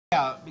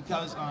Yeah,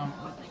 because I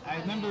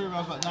remember when I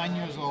was about 9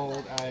 years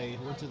old. I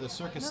went to the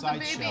circus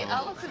sideshow. The baby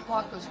elephant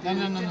walk goes. No.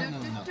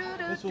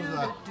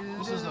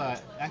 This was a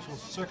actual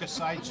circus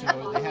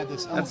sideshow. They had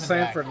this elephant. That's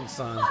Sanford and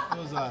Son. It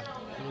was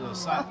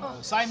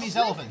a Siamese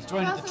elephants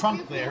joined at the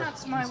trunk there and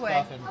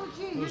stuff. And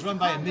it was run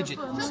by a midget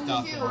and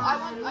stuff.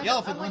 And the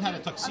elephant, one had a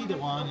tuxedo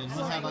on and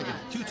one had like a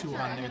tutu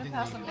on and everything.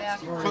 The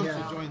trunks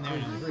would join there.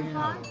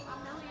 And,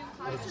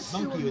 the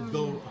monkey would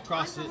go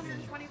across it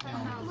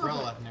and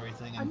umbrella and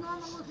everything and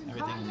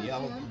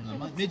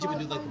the midget would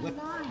do like the whip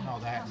and all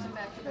that. And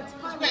it's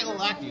a great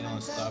little acting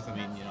and stuff. I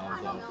mean,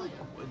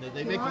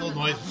 they make a little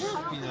noise,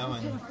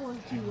 and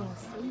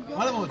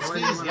one of them would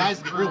sneeze. The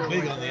eyes would get real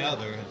big on the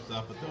other and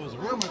stuff. But there was a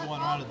rumor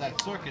going on at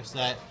that circus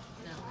that,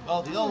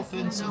 well, the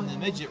elephants and the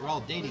midget were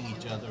all dating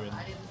each other, and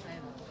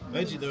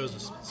eventually there was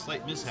a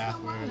slight mishap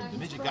where the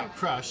midget got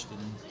crushed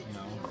and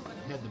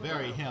had to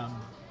bury him.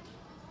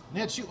 And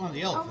they had to shoot one of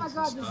the elephants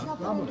and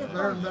stuff. It almost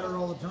better and better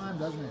all the time,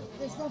 doesn't it?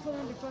 There's nothing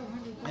under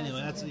 500.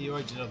 Anyway, that's the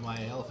origin of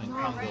my elephant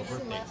Congo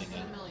birthday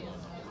thing.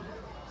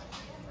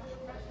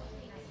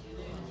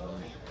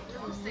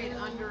 Stayed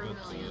under a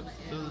million.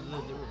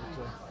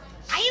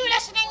 Are you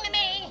listening to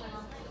me?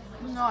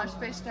 No, I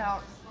spaced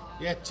out.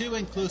 Yeah, too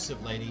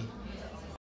inclusive, lady.